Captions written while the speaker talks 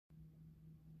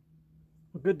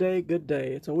Well, good day, good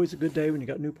day. It's always a good day when you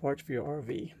got new parts for your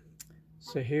RV.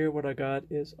 So here what I got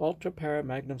is UltraPower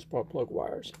Magnum spark plug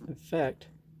wires. In fact,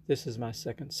 this is my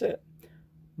second set.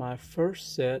 My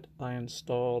first set I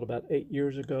installed about 8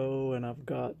 years ago, and I've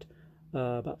got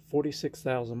about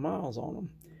 46,000 miles on them.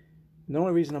 And the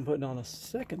only reason I'm putting on a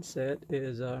second set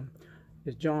is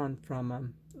Jon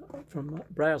from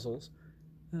Brazels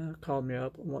called me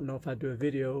up and wanted to know if I'd do a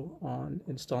video on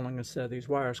installing a set of these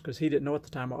wires, because he didn't know at the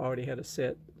time I already had a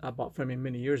set I bought from him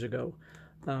many years ago,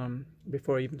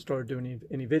 before I even started doing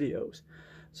any videos.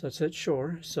 So I said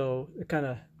sure. So it kind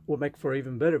of will make for an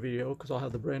even better video because I'll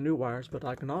have the brand new wires, but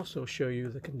I can also show you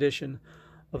the condition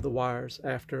of the wires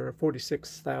after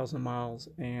 46,000 miles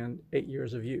and 8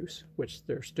 years of use, which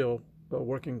they're still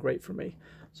working great for me.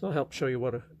 So I'll help show you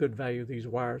what a good value these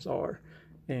wires are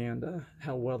and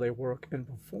how well they work and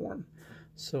perform.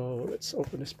 So let's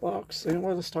open this box and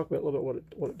let's talk about a little bit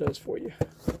what it does for you.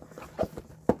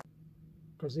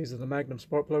 Because these are the Magnum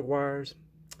spark plug wires,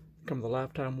 come with a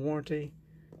lifetime warranty.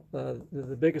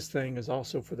 The biggest thing is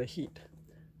also for the heat.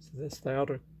 So the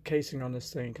outer casing on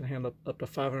this thing can handle up to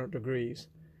 500 degrees.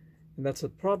 And that's a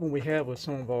problem we have with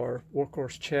some of our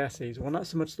Workhorse chassis. Well, not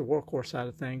so much the Workhorse side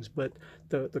of things, but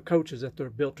the coaches that they're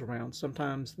built around.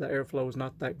 Sometimes the airflow is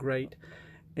not that great,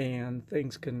 and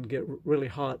things can get really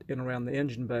hot in around the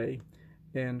engine bay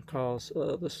and cause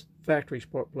the factory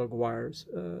spark plug wires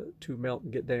to melt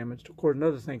and get damaged. Of course,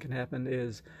 another thing can happen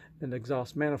is an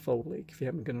exhaust manifold leak. If you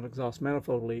haven't got an exhaust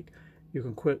manifold leak, you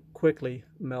can quickly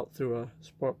melt through a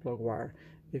spark plug wire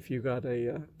if you got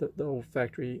the old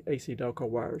factory AC Delco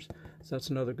wires. So that's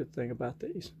another good thing about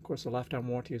these. Of course, the lifetime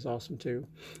warranty is awesome too,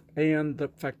 and the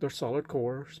fact they're solid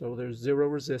core, so there's zero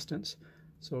resistance.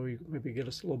 So you maybe get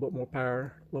us a little bit more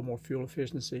power, a little more fuel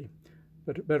efficiency,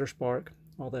 but better spark.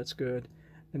 All that's good.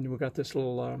 And we've got this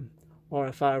little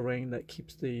RFI ring that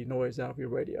keeps the noise out of your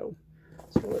radio.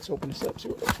 So let's open this up, see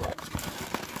what it looks like.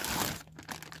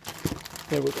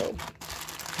 There we go.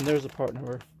 And there's the part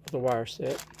number for the wire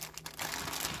set.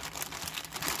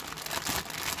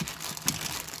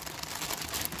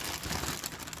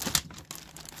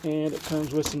 And it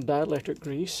comes with some dielectric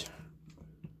grease.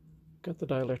 Got the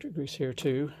dielectric grease here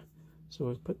too. So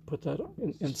we put that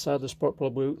inside the spark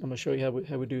plug boot. I'm going to show you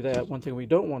how we do that. One thing we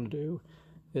don't want to do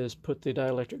is put the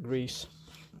dielectric grease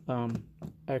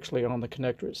actually on the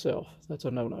connector itself. That's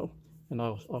a no-no, and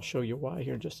I'll show you why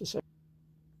here in just a second.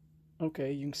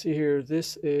 Okay, you can see here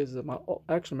this is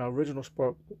actually my original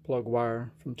spark plug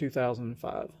wire from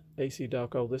 2005 AC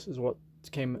Delco. This is what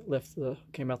came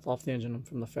out off the engine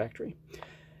from the factory.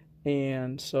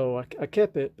 And so I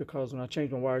kept it because when I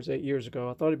changed my wires 8 years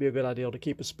ago, I thought it'd be a good idea to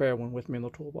keep a spare one with me in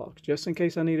the toolbox. Just in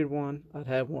case I needed one, I'd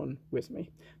have one with me.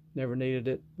 Never needed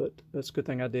it, but that's a good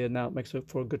thing I did. Now it makes it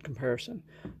for a good comparison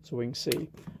so we can see.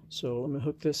 So let me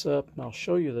hook this up and I'll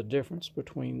show you the difference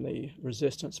between the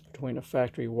resistance between a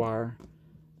factory wire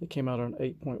that came out on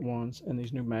 8.1s and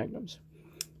these new Magnums.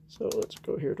 So let's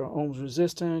go here to our ohms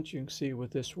resistance. You can see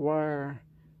with this wire,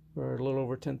 we're a little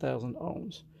over 10,000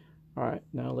 ohms. All right,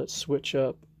 now let's switch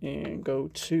up and go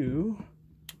to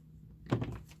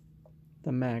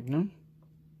the Magnum.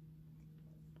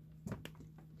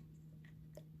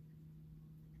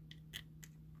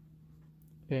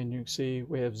 And you can see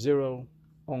we have 0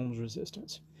 ohms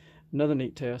resistance. Another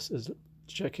neat test is to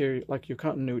check here like your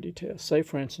continuity test. Say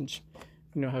for instance,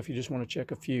 you know how if you just want to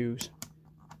check a fuse,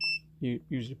 you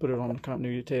usually put it on the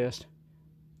continuity test,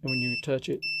 and when you touch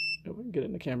it, we can get it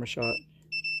in the camera shot,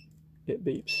 it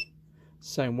beeps.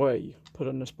 Same way, you put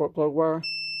it in the spark plug wire,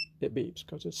 it beeps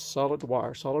because it's solid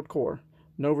wire, solid core,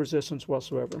 no resistance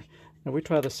whatsoever. Now we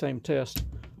try the same test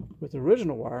with the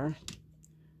original wire,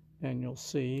 and you'll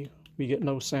see we get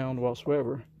no sound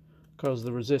whatsoever because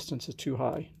the resistance is too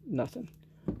high, nothing.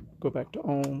 Go back to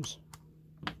ohms,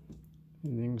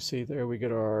 and you can see there we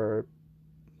get our,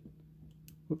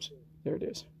 oops, there it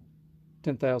is,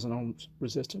 10,000 ohms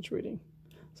resistance reading.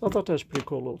 So I thought that was a pretty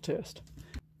cool little test.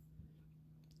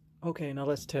 Okay, now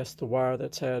let's test the wire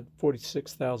that's had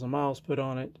 46,000 miles put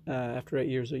on it after 8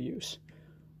 years of use.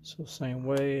 So same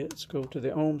way, let's go to the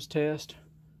ohms test.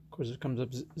 Of course, it comes up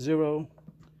 0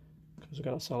 because we've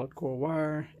got a solid core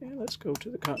wire. And let's go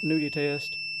to the continuity test,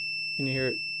 and you hear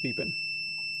it beeping.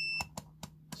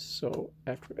 So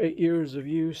after 8 years of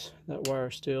use, that wire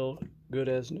is still good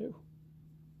as new.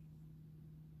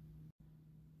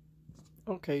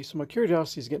 Okay, so my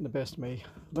curiosity is getting the best of me.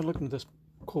 I've been looking at this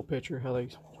cool picture, how they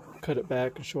cut it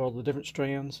back and show all the different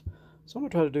strands. So I'm gonna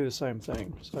try to do the same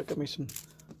thing. So I got me some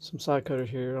side cutters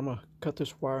here. I'm gonna cut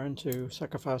this wire in two,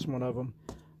 sacrifice one of them,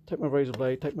 take my razor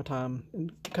blade, take my time,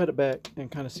 and cut it back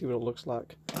and kind of see what it looks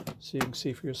like, so you can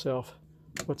see for yourself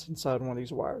what's inside one of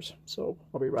these wires. So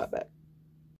I'll be right back.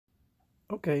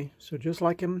 Okay, so just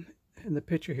like in the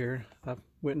picture here, I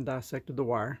went and dissected the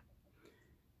wire,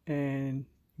 and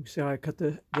you can see how I cut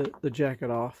the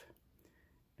jacket off,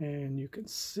 and you can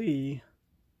see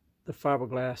the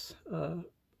fiberglass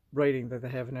braiding that they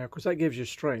have in there. Of course, that gives you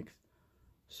strength.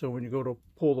 So when you go to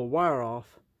pull the wire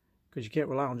off, because you can't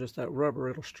rely on just that rubber,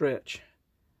 it'll stretch.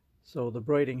 So the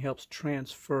braiding helps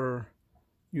transfer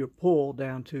your pull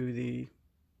down to the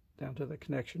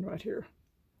connection right here.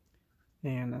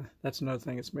 And that's another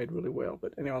thing that's made really well.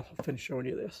 But anyway, I'll finish showing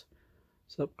you this.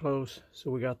 It's up close.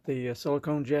 So we got the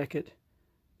silicone jacket.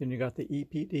 Then you got the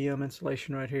EPDM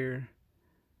insulation right here.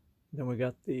 Then we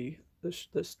got the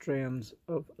strands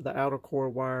of the outer core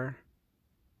wire.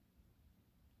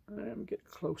 I'm getting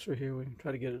closer here. We can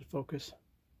try to get it to focus.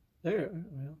 There,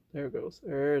 well, there it goes.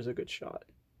 There's a good shot.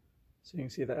 So you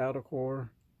can see the outer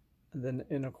core and then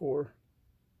the inner core,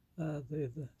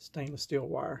 the stainless steel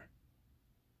wire.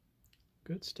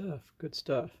 Good stuff, good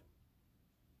stuff.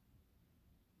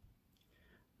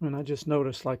 And I just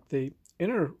noticed, like, the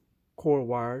inner core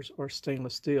wires are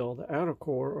stainless steel, the outer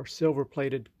core are silver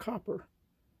plated copper.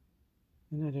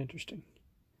 Isn't that interesting?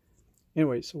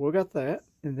 Anyway, so we got that,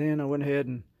 and then I went ahead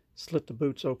and slit the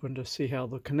boots open to see how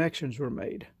the connections were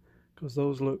made, because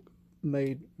those look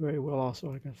made very well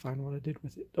also. I gotta find what I did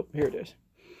with it. Oh, here it is.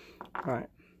 All right,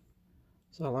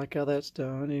 so I like how that's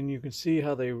done, and you can see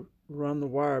how they run the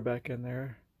wire back in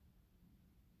there.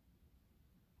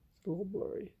 It's a little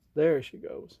blurry. There she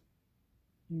goes.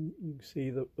 You can see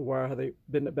the wire, how they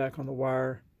bend it back on the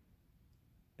wire,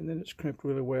 and then it's crimped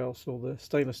really well. So the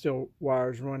stainless steel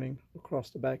wire is running across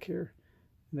the back here,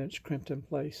 and then it's crimped in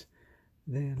place.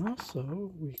 Then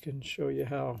also we can show you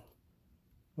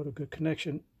what a good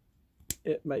connection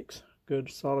it makes. Good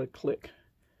solid click,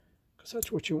 because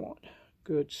that's what you want.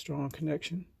 Good strong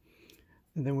connection.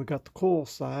 And then we got the coil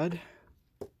side,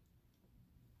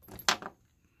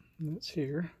 and that's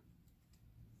here.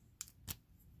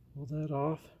 Pull that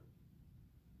off.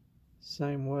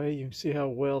 Same way, you can see how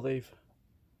well they've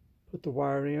put the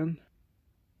wire in.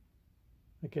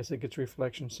 I guess it gets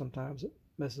reflection sometimes, it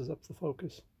messes up the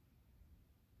focus.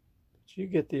 But you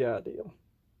get the idea.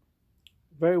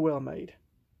 Very well made.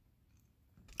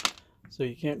 So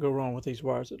you can't go wrong with these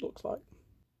wires, it looks like.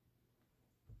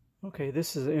 Okay,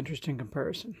 this is an interesting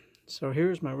comparison. So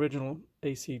here's my original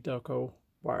AC Delco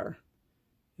wire.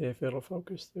 If it'll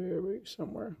focus, there we go,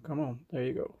 somewhere. Come on, there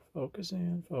you go. Focus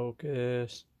in,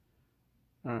 focus.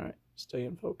 All right, stay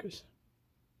in focus.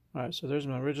 All right, so there's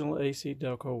my original AC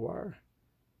Delco wire.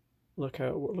 Look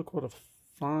what a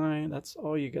fine, that's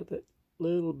all you got, that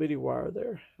little bitty wire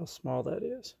there. How small that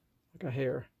is, like a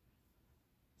hair.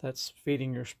 That's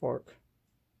feeding your spark.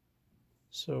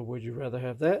 So would you rather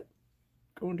have that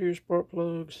going to your spark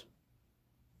plugs,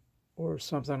 or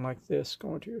something like this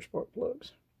going to your spark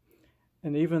plugs?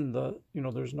 And even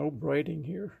there's no braiding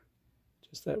here,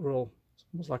 just that real, it's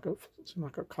almost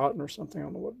like a cotton or something. I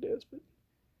don't know what it is, but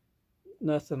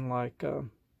nothing like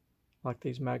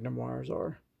these Magnum wires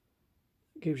are.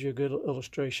 It gives you a good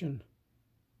illustration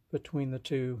between the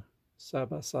two side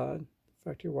by side,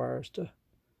 factory wires to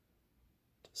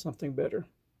something better.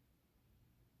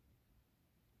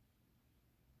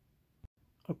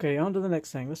 Okay, on to the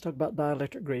next thing. Let's talk about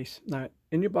dielectric grease. Now,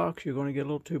 in your box, you're going to get a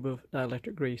little tube of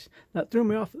dielectric grease. That threw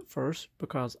me off at first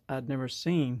because I'd never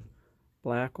seen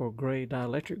black or gray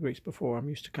dielectric grease before. I'm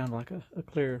used to kind of like a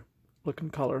clear looking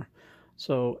color.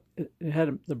 So it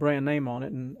had the brand name on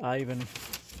it, and I even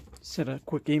sent a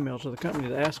quick email to the company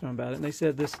to ask them about it. And they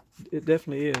said it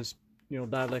definitely is,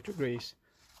 dielectric grease.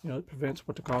 It prevents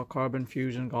what they call carbon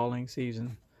fusion, galling,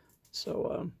 season.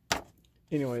 So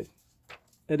anyway,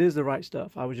 it is the right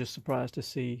stuff. I was just surprised to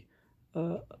see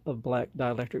a black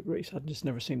dielectric grease. I'd just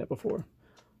never seen that before.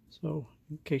 So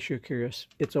in case you're curious,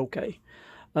 it's okay.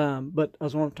 But I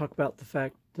was want to talk about the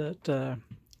fact that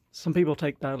some people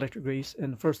take dielectric grease,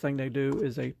 and the first thing they do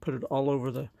is they put it all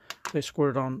over they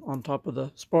squirt it on top of the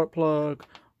spark plug,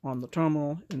 on the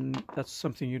terminal, and that's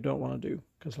something you don't want to do,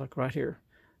 because like right here,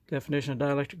 definition of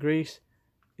dielectric grease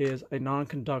is a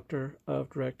non-conductor of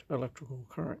direct electrical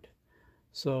current.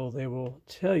 So they will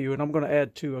tell you, and I'm going to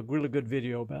add to a really good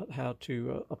video about how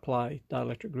to apply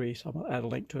dielectric grease. I'm going to add a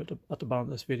link to it at the bottom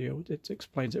of this video. It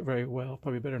explains it very well,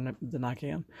 probably better than I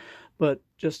can. But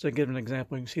just to give an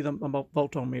example, you can see the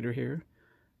voltometer here.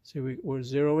 See, we're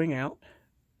zeroing out,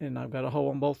 and I've got a hole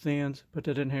on both ends. Put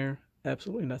that in here,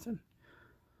 absolutely nothing.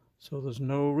 So there's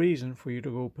no reason for you to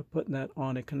go putting that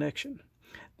on a connection.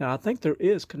 Now, I think there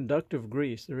is conductive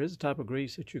grease. There is a type of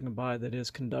grease that you can buy that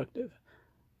is conductive.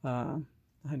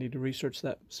 I need to research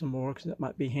that some more because that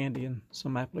might be handy in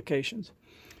some applications.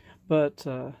 But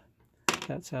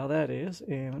that's how that is,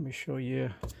 and let me show you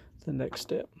the next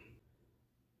step.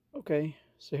 Okay,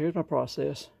 so here's my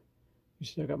process. You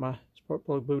see I got my spark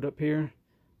plug boot up here,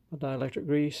 my dielectric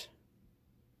grease.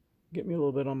 Get me a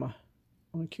little bit on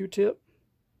a Q-tip.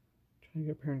 Trying to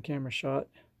get up here in camera shot,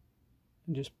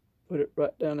 and just put it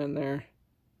right down in there.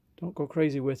 Don't go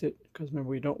crazy with it, because remember,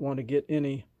 we don't want to get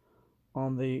any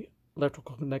on the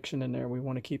electrical connection in there. We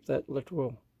want to keep that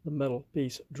the metal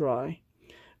piece dry.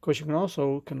 Of course, you can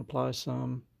also apply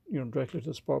some, directly to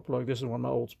the spark plug. This is one of my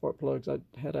old spark plugs I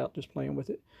had out just playing with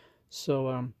it.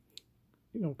 So,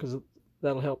 because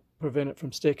that'll help prevent it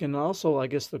from sticking. And also, I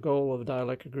guess the goal of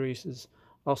dielectric grease is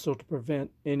also to prevent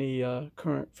any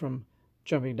current from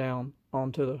jumping down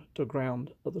onto the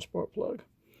ground of the spark plug.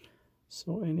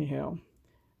 So anyhow,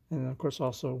 and of course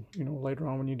also, later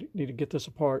on when you need to get this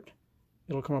apart,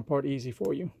 it'll come apart easy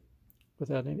for you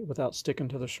without sticking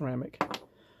to the ceramic.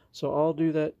 So I'll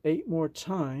do that 8 more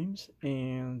times,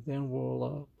 and then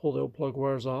we'll pull the old plug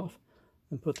wires off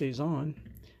and put these on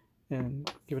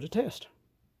and give it a test.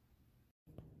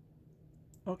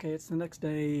 Okay, it's the next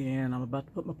day, and I'm about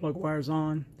to put my plug wires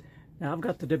on. Now I've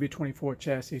got the W24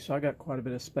 chassis, so I got quite a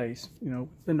bit of space.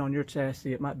 Depending on your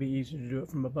chassis, it might be easier to do it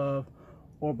from above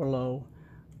or below.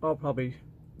 I'll probably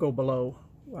go below.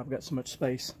 I've got so much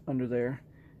space under there,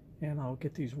 and I'll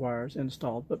get these wires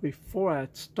installed. But before I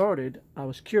started, I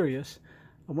was curious.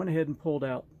 I went ahead and pulled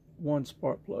out one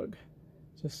spark plug,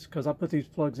 just because I put these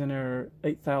plugs in there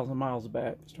 8,000 miles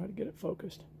back. Let's try to get it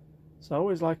focused. So I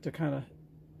always like to kind of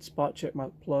spot check my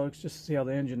plugs just to see how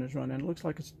the engine is running. It looks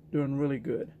like it's doing really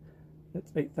good.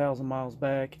 It's 8,000 miles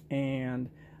back, and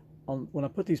when I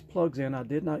put these plugs in, I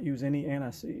did not use any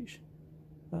anti-seize,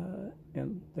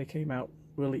 and they came out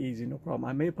really easy, no problem.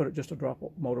 I may have put just a drop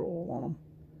of motor oil on them,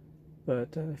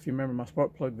 but if you remember my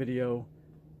spark plug video,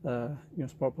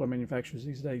 spark plug manufacturers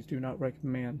these days do not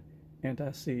recommend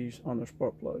anti-seize on their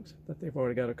spark plugs, that they've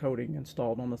already got a coating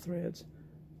installed on the threads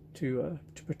to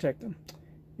protect them.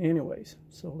 Anyways,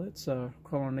 so let's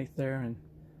crawl underneath there and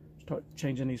start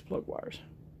changing these plug wires.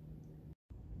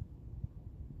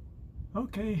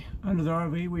 Okay, under the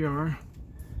RV we are,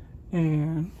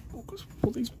 and we'll just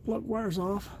pull these plug wires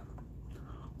off.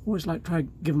 Always like to try to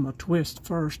give them a twist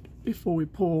first before we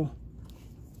pull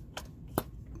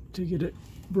to get it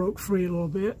broke free a little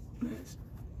bit. Let's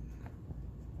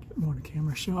get more in the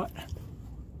camera shot.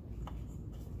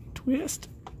 Twist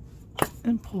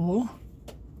and pull.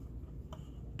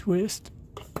 Twist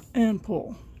and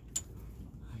pull.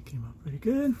 That came out pretty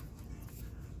good.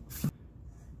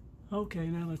 Okay,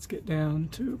 now let's get down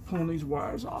to pulling these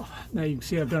wires off. Now you can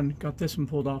see I've got this one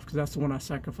pulled off because that's the one I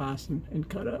sacrificed and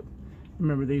cut up.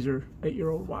 Remember, these are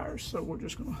 8-year-old wires, so we're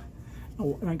just gonna.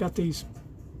 Oh, and I got these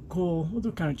cool,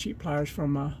 they're kind of cheap pliers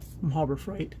from Harbor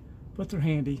Freight, but they're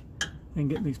handy. And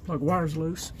getting these plug wires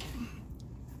loose.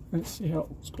 Let's see how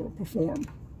it's going to perform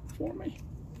for me.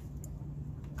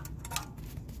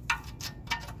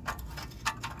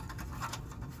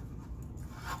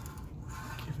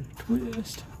 Give it a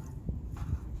twist.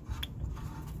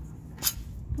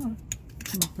 Oh,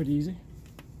 it's pretty easy.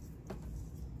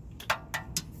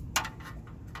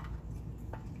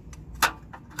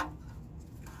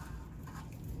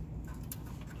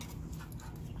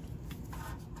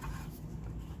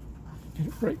 Get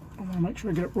it break. I want to make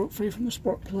sure I get it broke free from the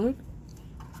spark plug.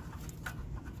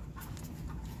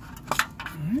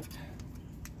 Alright.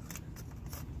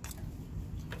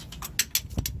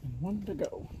 And one to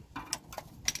go.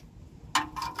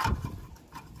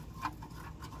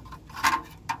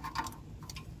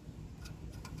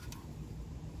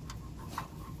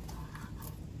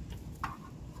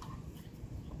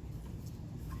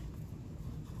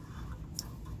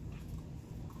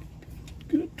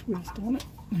 Good twist on it.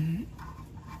 Mm-hmm.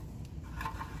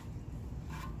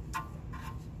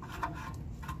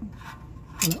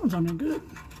 Well, that one's on there good.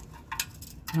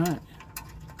 Alright.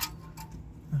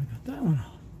 I got that one.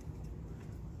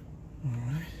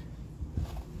 Alright.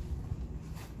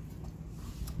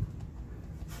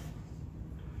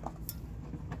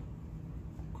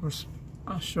 Of course,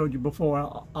 I showed you before, I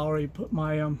already put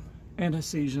my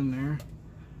anti-seize in there.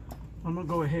 I'm going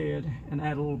to go ahead and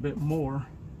add a little bit more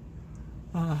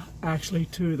actually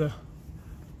to the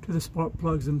spark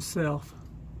plugs themselves,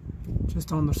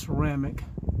 just on the ceramic.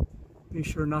 Be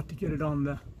sure not to get it on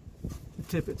the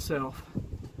tip itself.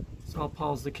 So I'll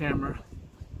pause the camera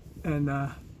and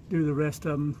do the rest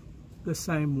of them the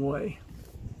same way.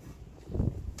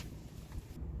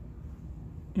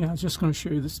 Yeah, I was just going to show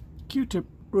you this Q-tip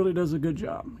really does a good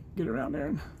job. Get around there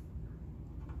and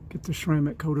get the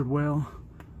ceramic coated well.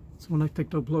 So when I take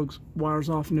those wires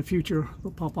off in the future,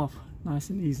 they'll pop off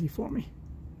nice and easy for me.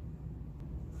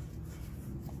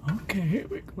 Okay, here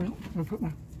we go. Well, I'll put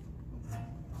my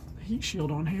heat shield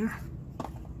on here.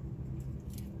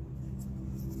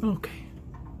 Okay.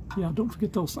 Yeah, don't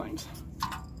forget those things.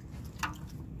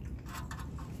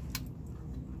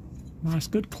 Nice,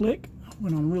 good click.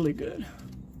 Went on really good.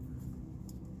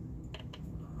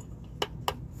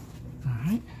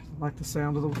 Alright, I like the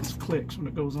sound of those clicks when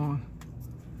it goes on.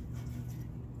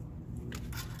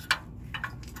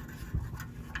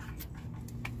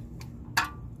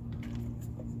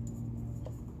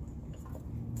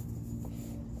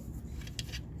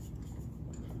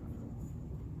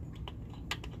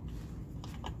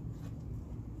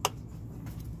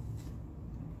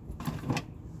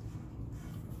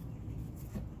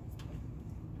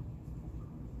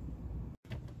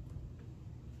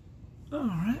 All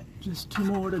right, just 2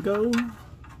 more to go.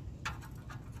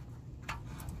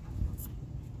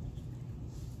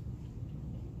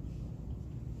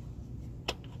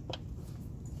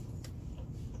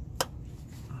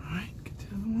 All right, get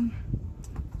the other one.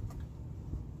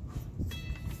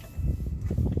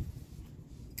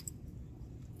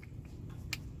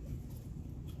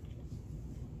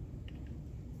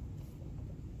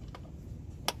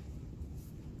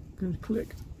 Good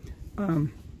click.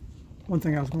 One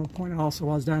thing I was going to point out also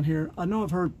while I was down here, I know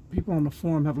I've heard people on the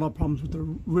forum have a lot of problems with their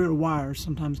rear wires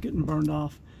sometimes getting burned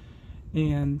off,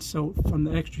 and so from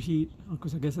the extra heat,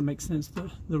 because I guess it makes sense,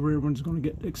 the rear one's going to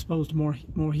get exposed to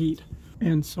more heat.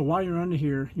 And so while you're under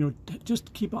here, you know,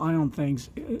 just keep an eye on things.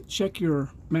 Check your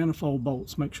manifold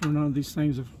bolts, make sure none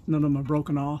of them are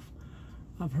broken off.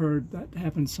 I've heard that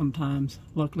happens sometimes.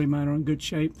 Luckily mine are in good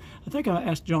shape. I think I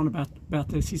asked Jon about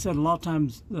this. He said a lot of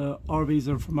times the RVs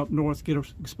that are from up north get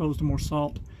exposed to more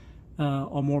salt,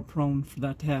 are more prone for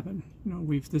that to happen. You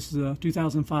know, this is a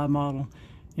 2005 model,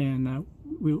 and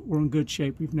we're in good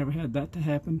shape. We've never had that to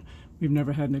happen. We've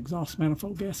never had an exhaust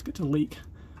manifold gasket to leak.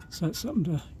 So that's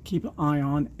something to keep an eye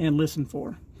on and listen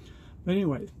for. But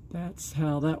anyway, that's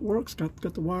how that works.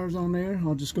 Got the wires on there.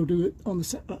 I'll just go do it on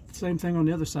the same thing on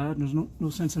the other side. There's no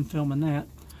sense in filming that.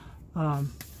 Let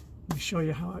me show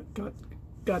you how it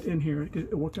got in here.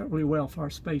 It worked out really well for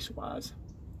our space-wise.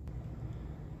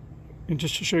 And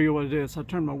just to show you what it is, I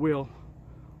turned my wheel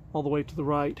all the way to the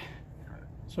right,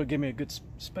 so it gave me a good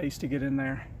space to get in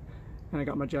there. And I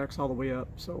got my jacks all the way up,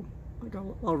 so I got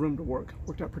a lot of room to work.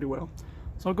 Worked out pretty well.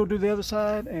 So I'll go do the other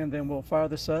side, and then we'll fire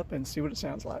this up and see what it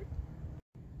sounds like.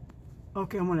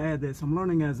 Okay, I'm going to add this. I'm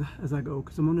learning as I go,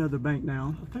 because I'm on the other bank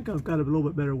now. I think I've got a little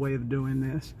bit better way of doing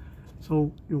this.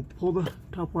 So you'll pull the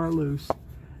top wire loose, and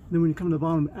then when you come to the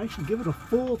bottom, actually give it a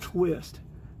full twist.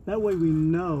 That way we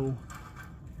know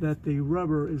that the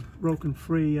rubber is broken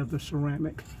free of the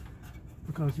ceramic,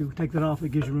 because you take that off,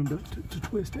 it gives you room to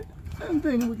twist it. And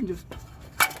then we can just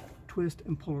twist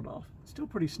and pull it off. It's still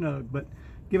pretty snug, but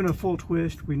giving it a full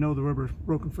twist, we know the rubber is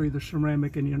broken free of the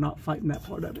ceramic, and you're not fighting that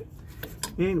part of it.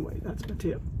 Anyway, that's my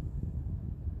tip.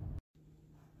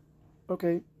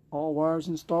 Okay, all wires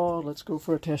installed. Let's go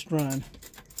for a test run.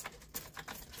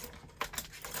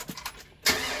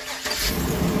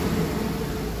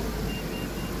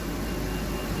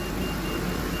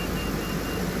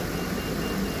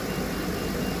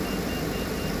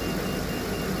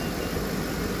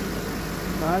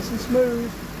 Nice and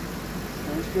smooth.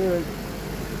 Sounds good.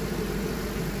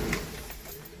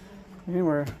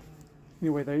 Anyway,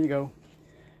 there you go.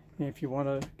 If you want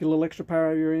to get a little extra power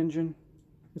out of your engine,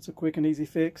 it's a quick and easy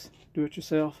fix. Do it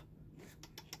yourself.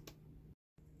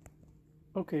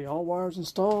 Okay, all wires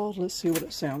installed. Let's see what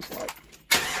it sounds like.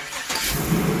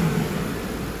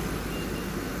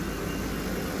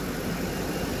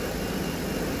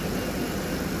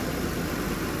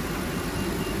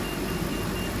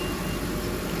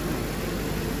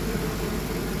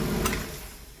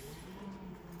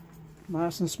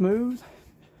 Nice and smooth.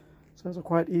 So it's a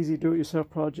quite easy do-it-yourself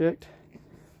project.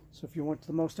 So if you want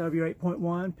the most out of your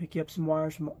 8.1, pick you up some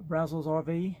wires from Brazels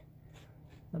RV,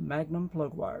 the Magnum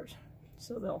plug wires.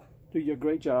 So they'll do you a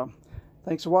great job.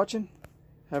 Thanks for watching.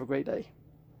 Have a great day.